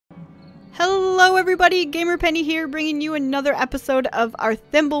Hello everybody, Gamer Penny here, bringing you another episode of our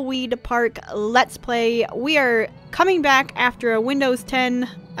Thimbleweed Park Let's Play. We are coming back after a Windows 10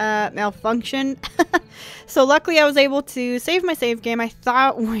 malfunction. So luckily I was able to save my save game. I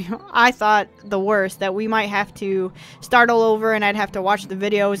thought the worst, that we might have to start all over and I'd have to watch the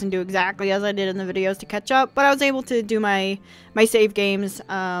videos and do exactly as I did in the videos to catch up. But I was able to do my save games,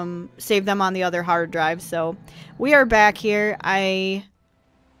 save them on the other hard drive. So we are back here.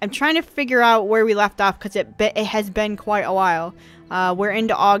 I'm trying to figure out where we left off because it has been quite a while. We're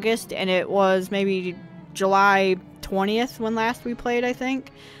into August and it was maybe July 20th when last we played, I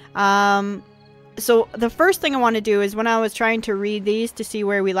think. So the first thing I want to do is when I was trying to read these to see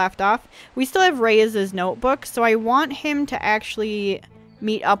where we left off, we still have Reyes' notebook, so I want him to actually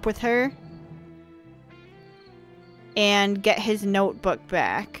meet up with her and get his notebook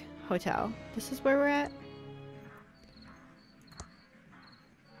back. Hotel. This is where we're at?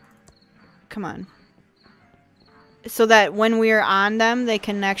 Come on. So that when we are on them, they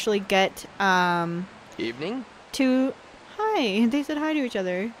can actually get, Evening? Hi, they said hi to each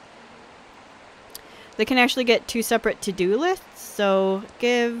other. They can actually get two separate to-do lists, so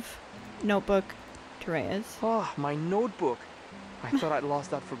give notebook to Reyes. Oh, my notebook. I thought I'd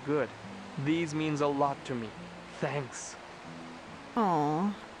lost that for good. These means a lot to me. Thanks.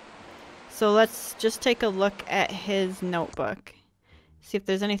 Aww. So let's just take a look at his notebook. See if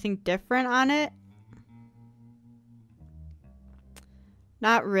there's anything different on it.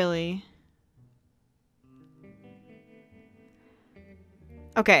 Not really.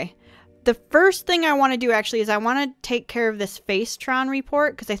 Okay. The first thing I want to do actually is I want to take care of this Facetron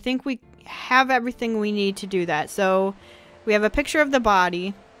report because I think we have everything we need to do that. So we have a picture of the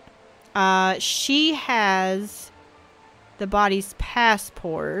body. She has the body's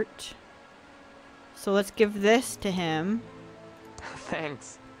passport. So let's give this to him.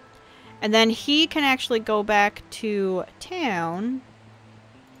 Thanks. And then he can actually go back to town.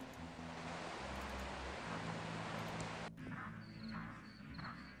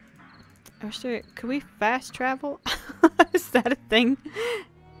 Could we fast travel? Is that a thing?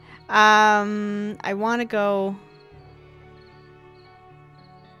 I want to go...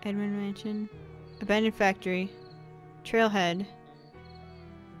 Edmund Mansion. Abandoned Factory. Trailhead.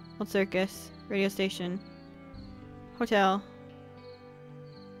 Old Circus. Radio Station. Hotel.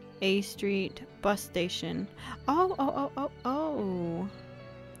 A Street. Bus Station. Oh.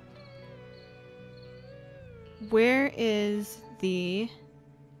 Where is the...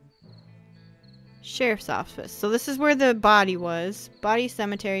 Sheriff's office. So this is where the body was. Body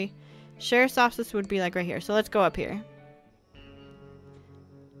cemetery. Sheriff's office would be like right here. So let's go up here.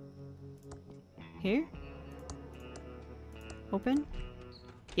 Here? Open?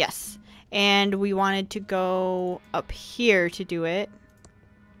 Yes. And we wanted to go up here to do it.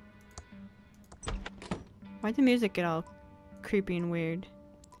 Why'd the music get all creepy and weird?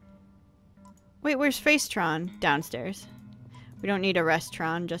 Wait, where's Facetron? Downstairs. We don't need a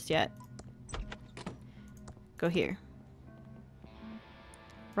Restron just yet. Go here.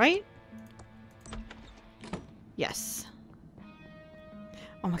 Right? Yes.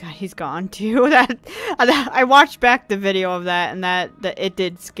 Oh my god, he's gone too. I watched back the video of that and that it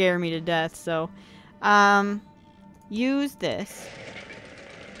did scare me to death, so use this.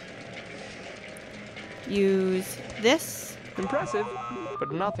 Use this. Impressive,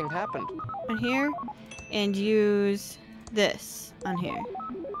 but nothing happened. On here. And use this on here.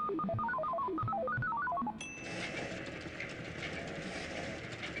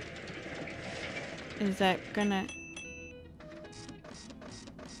 Is that gonna...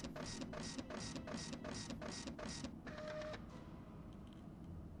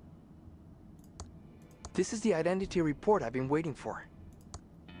 This is the identity report I've been waiting for.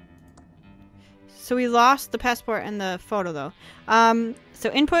 So we lost the passport and the photo though.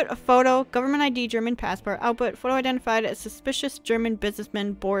 So input a photo, government ID, German passport. Output, photo identified as suspicious German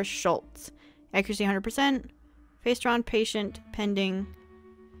businessman Boris Schultz. Accuracy 100%. Facetron, patient, pending.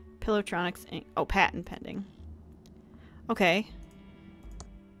 Pillotronics, oh, patent pending. Okay.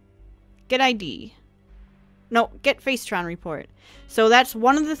 Get ID. No, get Facetron report. So that's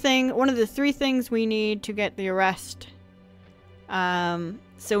one of the three things we need to get the arrest.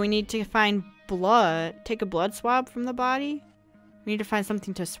 So we need to find blood, take a blood swab from the body. We need to find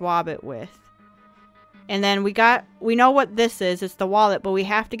something to swab it with. And then we know what this is. It's the wallet, but we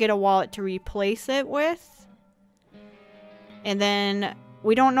have to get a wallet to replace it with. And then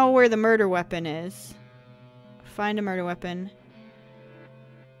we don't know where the murder weapon is. Find a murder weapon.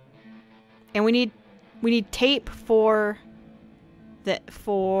 And we need tape for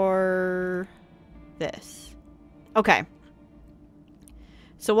this. Okay.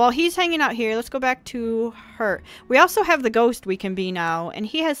 So while he's hanging out here, let's go back to her. We also have the ghost we can be now, and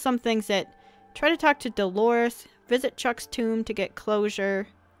he has some things that... Try to talk to Dolores, visit Chuck's tomb to get closure,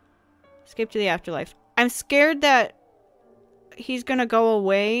 escape to the afterlife. I'm scared that he's gonna go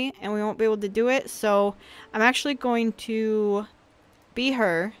away and we won't be able to do it, so I'm actually going to be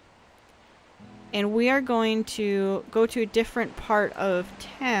her, and we are going to go to a different part of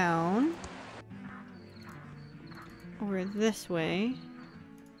town. Over this way.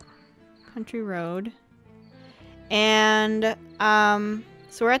 Country road. And,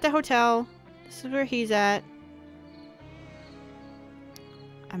 so we're at the hotel. This is where he's at.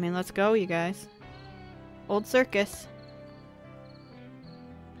 I mean, let's go, you guys. Old circus.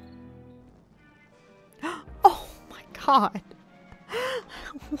 Oh my god.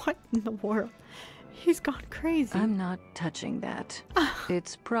 What in the world? He's gone crazy. I'm not touching that.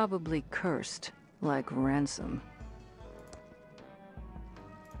 It's probably cursed, like ransom.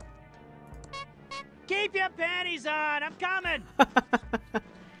 Keep your panties on! I'm coming! Hi,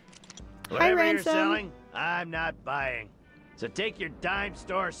 Whatever you're Ransom. selling, I'm not buying. So take your dime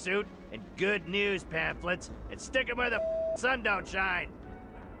store suit and good news pamphlets and stick them where the sun don't shine.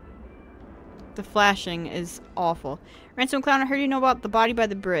 The flashing is awful. Ransom Clown, I heard you know about the body by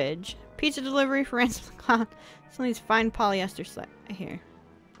the bridge. Pizza delivery for Ransom Clown. Some of these fine polyester here.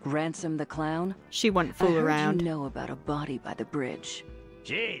 Ransom the clown? She wouldn't I fool heard around. you know about a body by the bridge.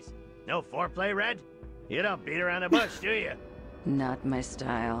 Jeez, no foreplay, Red? You don't beat around the bush, do you? Not my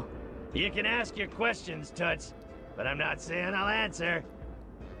style. You can ask your questions, Toots, but I'm not saying I'll answer.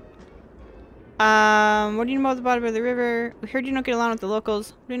 What do you know about the body by the river? We heard you don't get along with the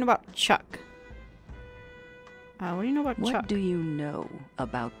locals. What do you know about Chuck? What do you know about What Chuck? do you know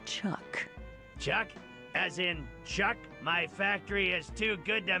about Chuck? Chuck? As in, Chuck, my factory is too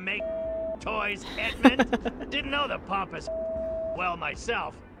good to make toys, Edmund? Didn't know the pompous well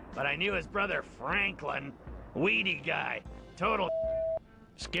myself, but I knew his brother Franklin. Weedy guy. Total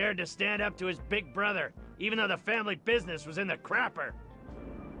scared to stand up to his big brother, even though the family business was in the crapper.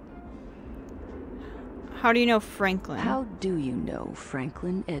 How do you know Franklin? How do you know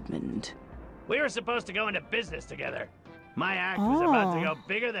Franklin Edmund? We were supposed to go into business together. My act was about to go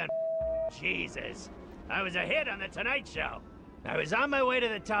bigger than Jesus. I was a hit on the Tonight Show. I was on my way to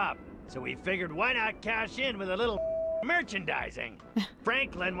the top, so we figured why not cash in with a little merchandising.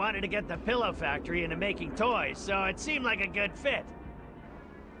 Franklin wanted to get the pillow factory into making toys, so it seemed like a good fit.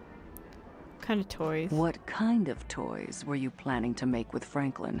 What kind of toys? What kind of toys were you planning to make with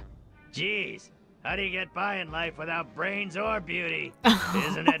Franklin? Jeez, how do you get by in life without brains or beauty?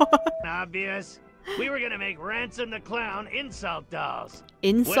 Isn't it obvious? We were gonna make Ransom the Clown insult dolls.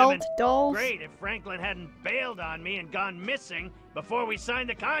 Insult been dolls? Great if Franklin hadn't bailed on me and gone missing before we signed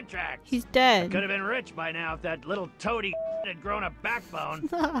the contract. He's dead. Could have been rich by now if that little toady had grown a backbone.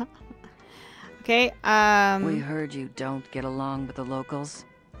 Okay, We heard you don't get along with the locals.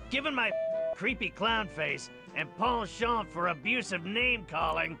 Given my creepy clown face and penchant for abusive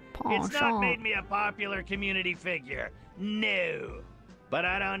name-calling, it's not made me a popular community figure. No. But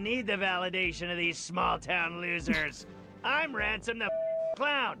I don't need the validation of these small-town losers. I'm Ransom the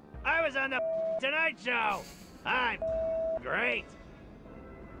Clown. I was on the Tonight Show. I'm great.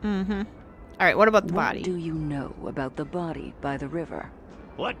 Mm-hmm. Alright, what about the body? What do you know about the body by the river?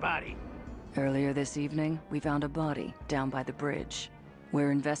 What body? Earlier this evening, we found a body down by the bridge.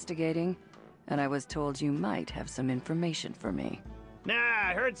 We're investigating, and I was told you might have some information for me. Nah,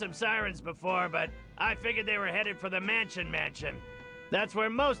 I heard some sirens before, but I figured they were headed for the mansion. That's where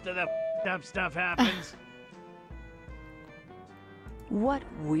most of the up stuff happens. What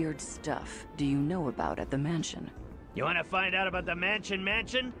weird stuff do you know about at the mansion? You want to find out about the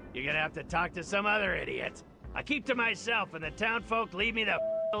mansion? You're gonna have to talk to some other idiot. I keep to myself, and the town folk leave me the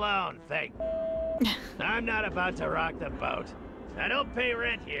alone, I'm not about to rock the boat. I don't pay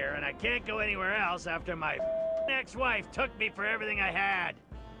rent here, and I can't go anywhere else after my ex-wife took me for everything I had.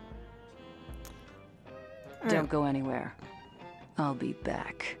 Don't go anywhere. I'll be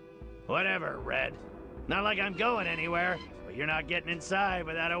back. Whatever, Red. Not like I'm going anywhere, but you're not getting inside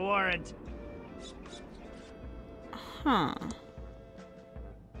without a warrant. Huh.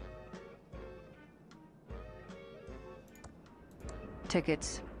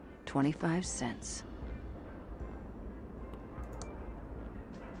 Tickets, 25 cents.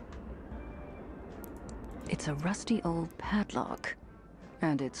 It's a rusty old padlock,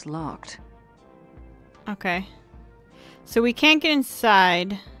 and it's locked. Okay. So we can't get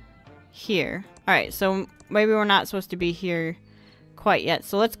inside here. Alright, so maybe we're not supposed to be here quite yet.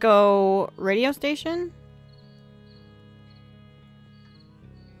 So let's go radio station.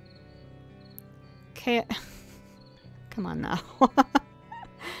 Okay. Come on now.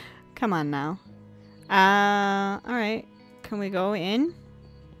 Come on now. Alright. Can we go in?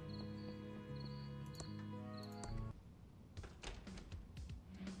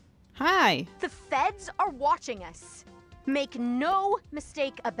 Hi. The feds are watching us. Make no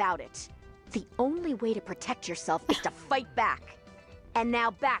mistake about it. The only way to protect yourself is to fight back. And now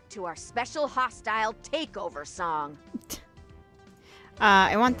back to our special hostile takeover song.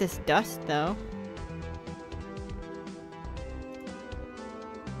 I want this dust, though.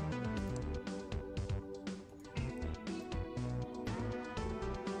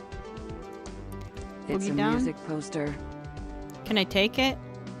 It's a down? music poster. Can I take it?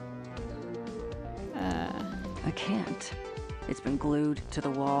 I can't. It's been glued to the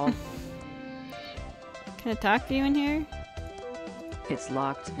wall. Can I talk to you in here? It's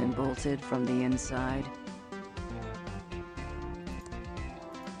locked and bolted from the inside.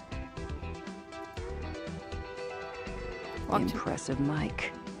 Impressive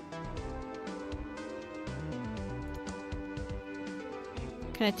mic.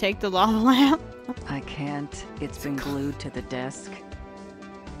 Can I take the lava lamp? I can't. It's been glued to the desk.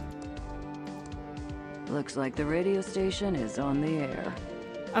 Looks like the radio station is on the air.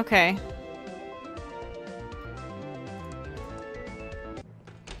 Okay.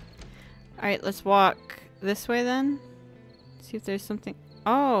 Alright, let's walk this way then. See if there's something.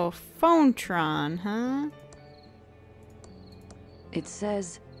 Oh, Phonetron, huh? It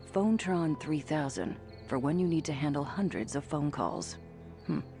says Phonetron 3000 for when you need to handle hundreds of phone calls.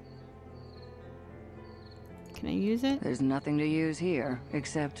 Can I use it? There's nothing to use here,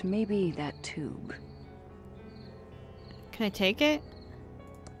 except maybe that tube. Can I take it?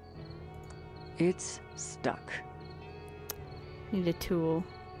 It's stuck. Need a tool.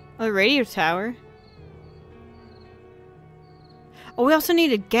 Oh, the radio tower. Oh, we also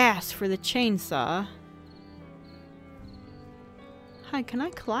needed gas for the chainsaw. Hi, can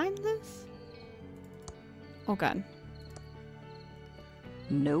I climb this? Oh god.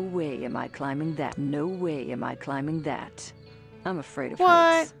 No way am I climbing that. No way am I climbing that. I'm afraid of What?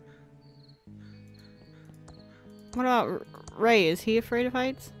 heights. What about Ray? Is he afraid of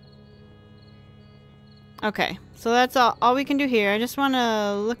heights? Okay, so that's all we can do here. I just want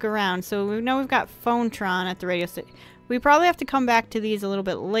to look around. So we know we've got Phonetron at the radio station. We probably have to come back to these a little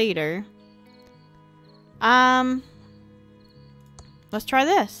bit later. Let's try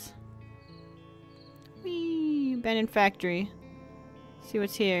this. Whee! Abandoned factory. See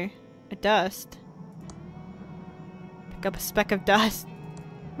what's here. A dust. Pick up a speck of dust.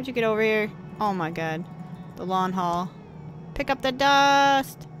 Where'd you get over here? Oh my god. The lawn haul. Pick up the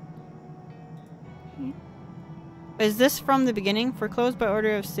dust! Is this from the beginning? Foreclosed by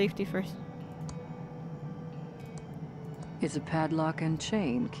order of safety first. It's a padlock and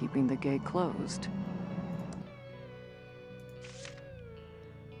chain keeping the gate closed.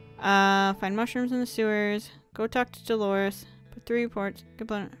 Find mushrooms in the sewers. Go talk to Dolores. Put 3 reports. Get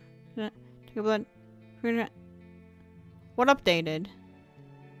blood. Take a blood. What updated?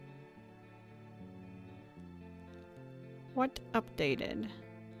 What updated?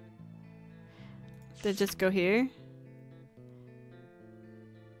 Did it just go here?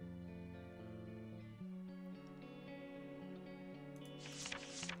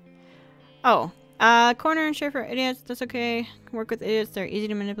 Oh. Corner and share for idiots. That's okay. Can work with idiots. They're easy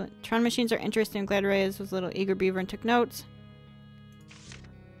to manipulate. Tron machines are interesting. Glad Reyes was a little eager beaver and took notes.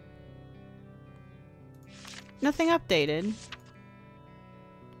 Nothing updated.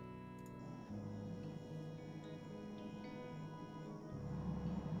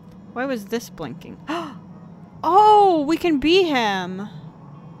 Why was this blinking? Oh, we can be him.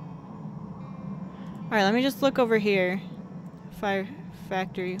 Alright, let me just look over here. Fire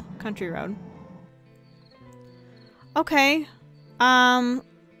factory, country road. Okay. Let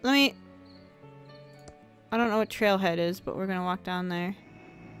me... I don't know what trailhead is, but we're gonna walk down there.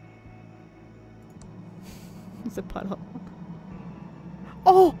 It's a puddle.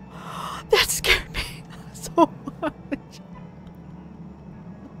 Oh! That scared me so much.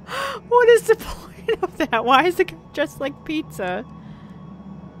 What is the point of that? Why is it just like pizza?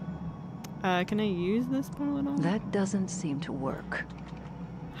 Can I use this puddle at all? That doesn't seem to work.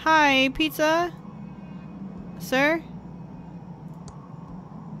 Hi, pizza? Sir?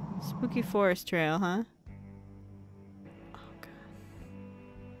 Spooky forest trail, huh? Oh, God.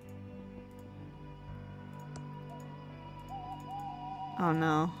 Oh,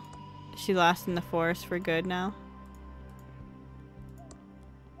 no. Is she lost in the forest for good now?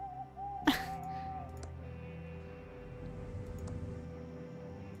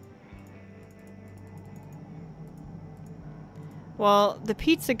 Well, the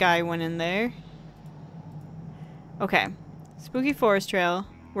pizza guy went in there. Okay. Spooky forest trail.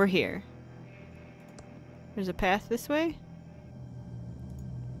 We're here. There's a path this way.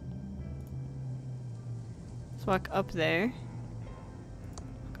 Let's walk up there.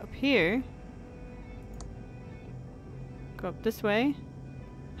 Walk up here. Go up this way.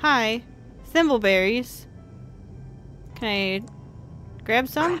 Hi. Thimbleberries. Can I grab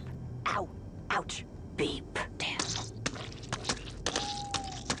some? Ow. Ouch. Beep. Damn.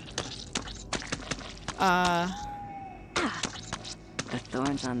 The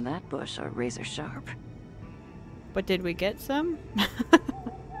thorns on that bush are razor sharp. But did we get some?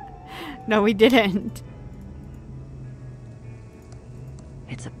 No, we didn't.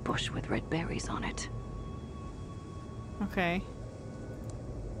 It's a bush with red berries on it. Okay.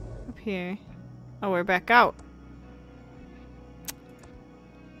 Up here. Oh, we're back out.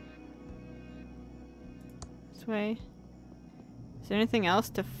 This way. Is there anything else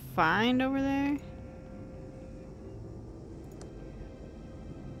to find over there?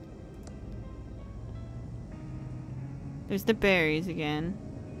 There's the berries again.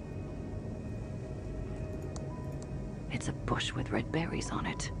 It's a bush with red berries on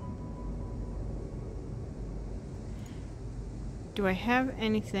it. Do I have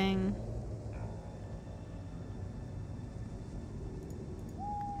anything?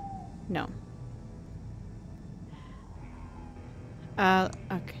 No.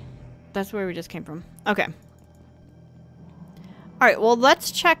 Okay. That's where we just came from. Okay. Alright, well,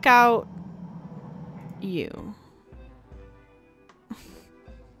 let's check out you.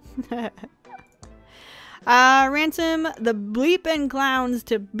 Ransom the bleepin' clowns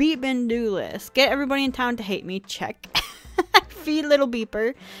to beepin' do list. Get everybody in town to hate me. Check. Feed little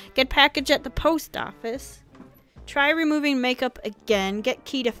beeper. Get package at the post office. Try removing makeup again. Get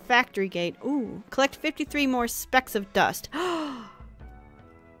key to factory gate. Ooh. Collect 53 more specks of dust.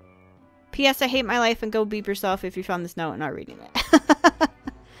 P.S. I hate my life and go beep yourself if you found this note and are reading it.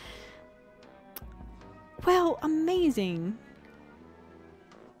 Well, amazing.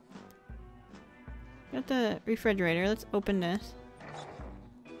 Got the refrigerator. Let's open this.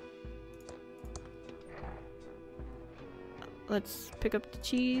 Let's pick up the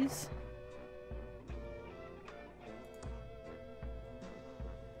cheese.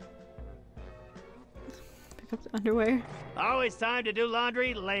 Pick up the underwear. Always time to do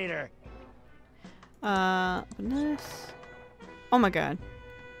laundry later. Open this. Oh my god.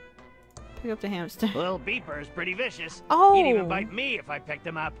 Pick up the hamster. Little Beeper is pretty vicious. Oh! He'd even bite me if I picked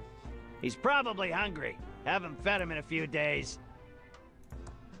him up. He's probably hungry. Haven't fed him in a few days.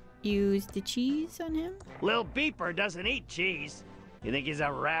 Use the cheese on him? Lil Beeper doesn't eat cheese. You think he's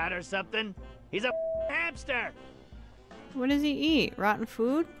a rat or something? He's a hamster! What does he eat? Rotten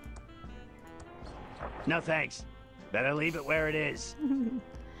food? No thanks. Better leave it where it is.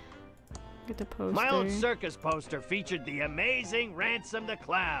 Get the poster. My old circus poster featured the amazing Ransom the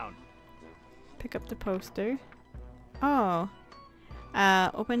Clown. Pick up the poster. Oh.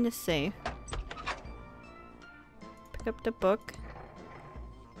 Open the safe. Pick up the book.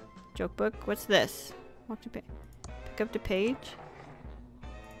 Joke book. What's this? Walk to page. Pick up the page.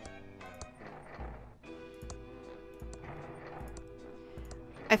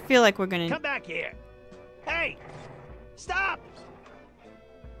 I feel like we're gonna... Come back here. Hey! Stop!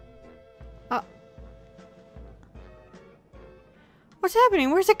 What's happening?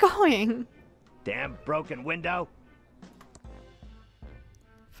 Where's it going? Damn broken window.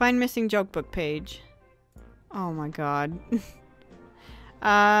 Find missing joke book page. Oh my god.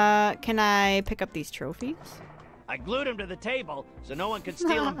 Can I pick up these trophies? I glued them to the table so no one could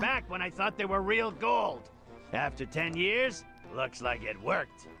steal them back when I thought they were real gold. After 10 years, looks like it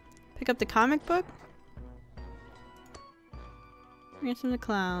worked. Pick up the comic book? Ransom the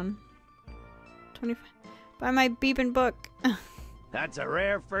Clown. 25. Buy my beepin' book. That's a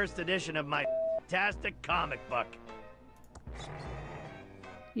rare first edition of my fantastic comic book.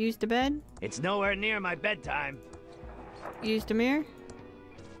 Use the bed? It's nowhere near my bedtime. Use the mirror?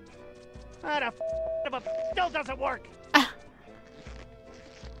 That of a still doesn't work.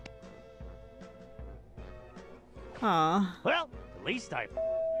 Aw. Well, at least I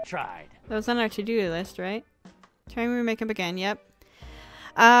tried. That was on our to-do list, right? Try and remake him again, yep.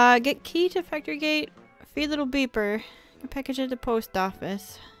 Get key to factory gate, feed little beeper, get package at the post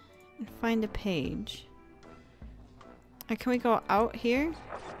office, and find a page. Can we go out here?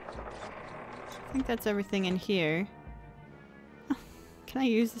 I think that's everything in here. Can I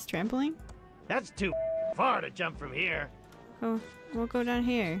use this trampoline? That's too far to jump from here. Oh, we'll go down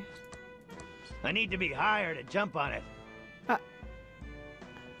here. I need to be higher to jump on it.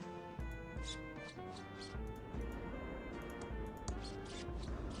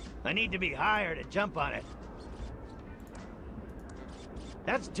 I need to be higher to jump on it.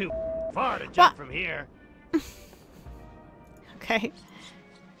 That's too far to jump from here. Okay.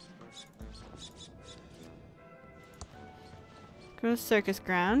 Go to circus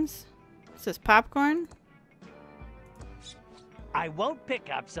grounds. This is popcorn. I won't pick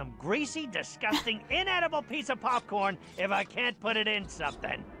up some greasy, disgusting, inedible piece of popcorn if I can't put it in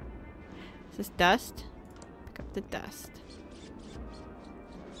something. This is dust. Pick up the dust.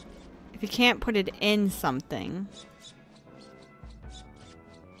 If you can't put it in something.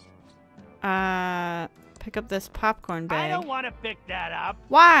 Pick up this popcorn bag. I don't want to pick that up.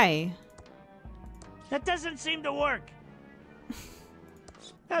 Why? That doesn't seem to work.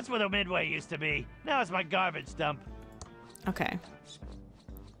 That's where the Midway used to be. Now it's my garbage dump. Okay.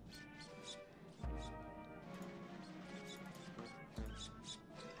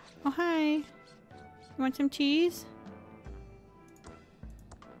 Oh, hi. You want some cheese?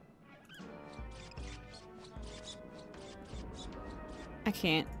 I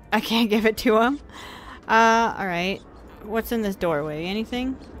can't give it to him. Alright. What's in this doorway?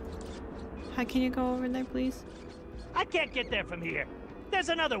 Anything? How can you go over there, please? I can't get there from here. There's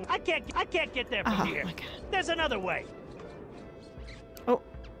another way. I can't get there from here. Oh my god. There's another way. Oh.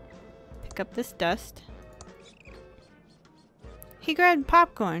 Pick up this dust. He grabbed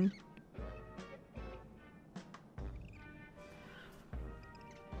popcorn.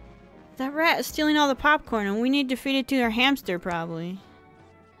 That rat is stealing all the popcorn and we need to feed it to our hamster probably.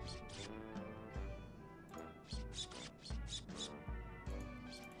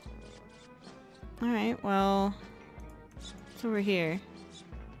 Alright, well, it's over here.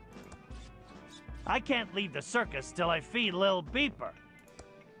 I can't leave the circus till I feed Lil Beeper.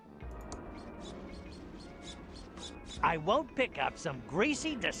 I won't pick up some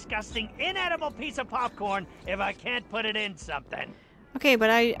greasy, disgusting, inedible piece of popcorn if I can't put it in something. Okay,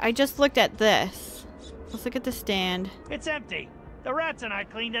 but I just looked at this. Let's look at the stand. It's empty. The rats and I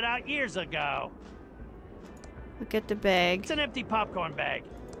cleaned it out years ago. Look at the bag. It's an empty popcorn bag.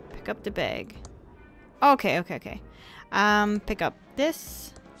 Pick up the bag. Okay, okay, okay. Pick up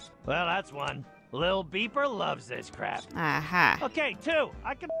this. Well, that's one. Lil Beeper loves this crap. Aha. Okay, two.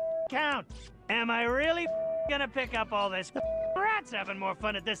 I can count. Am I really gonna pick up all this? The rat's having more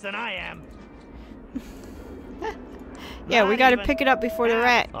fun at this than I am. Yeah, we Not gotta even pick it up before the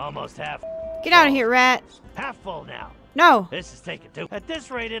rat. Almost half. Get out of here, rat. Half full now. No. This is taking two. At this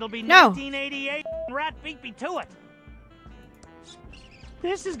rate, it'll be No. 1988. Rat beat me to it.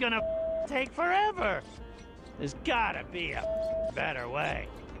 This is gonna take forever. There's gotta be a better way.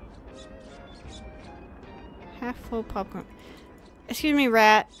 Half full popcorn. Excuse me,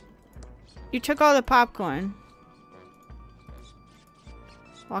 rat. You took all the popcorn.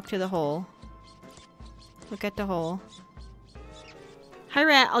 Walk to the hole. Look at the hole. Hi,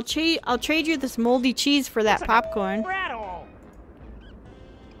 rat. I'll trade you this moldy cheese for that popcorn. Rat hole.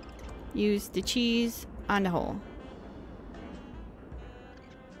 Use the cheese on the hole.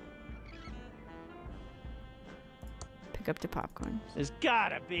 Pick up the popcorn. There's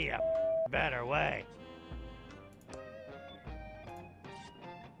gotta be a better way.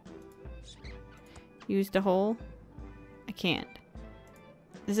 Use the hole. I can't.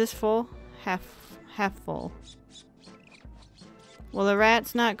 Is this full? Half full. Well, the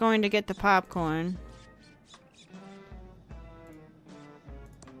rat's not going to get the popcorn.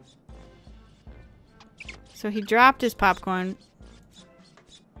 So he dropped his popcorn.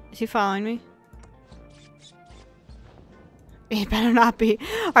 Is he following me? He better not be.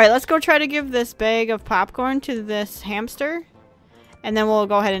 Alright, let's go try to give this bag of popcorn to this hamster. And then we'll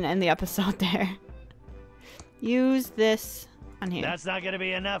go ahead and end the episode there. Use this on here. That's not gonna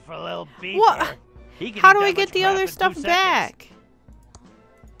be enough for Lil Beeper. What? He can How eat do that we get much the crap other in 2 stuff seconds. back?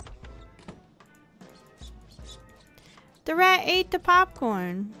 The rat ate the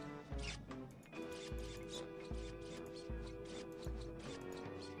popcorn.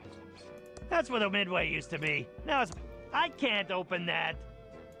 That's where the Midway used to be. Now it's... I can't open that.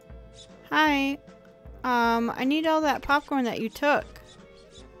 Hi. I need all that popcorn that you took.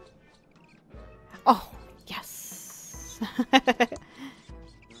 Oh, yes.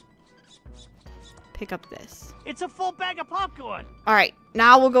 Pick up this. It's a full bag of popcorn. Alright,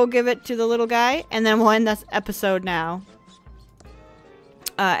 now we'll go give it to the little guy, and then we'll end this episode now.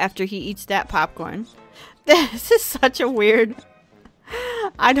 After he eats that popcorn. This is such a weird...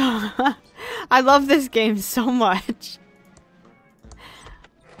 I love this game so much.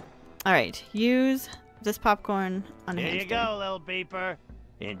 Alright, use this popcorn on a Here hamster. you go, Lil Beeper.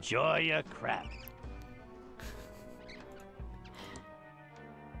 Enjoy your crap.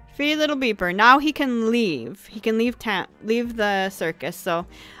 Feed little Beeper. Now he can leave. He can leave the circus. So,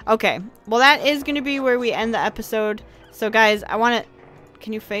 okay. Well, that is going to be where we end the episode. So, guys, I want to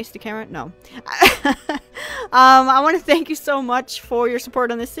Can you face the camera? No. I want to thank you so much for your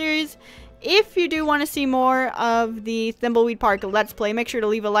support on this series. If you do want to see more of the Thimbleweed Park Let's Play, make sure to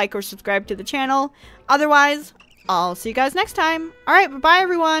leave a like or subscribe to the channel. Otherwise, I'll see you guys next time. Alright, bye-bye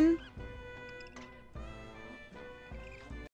everyone.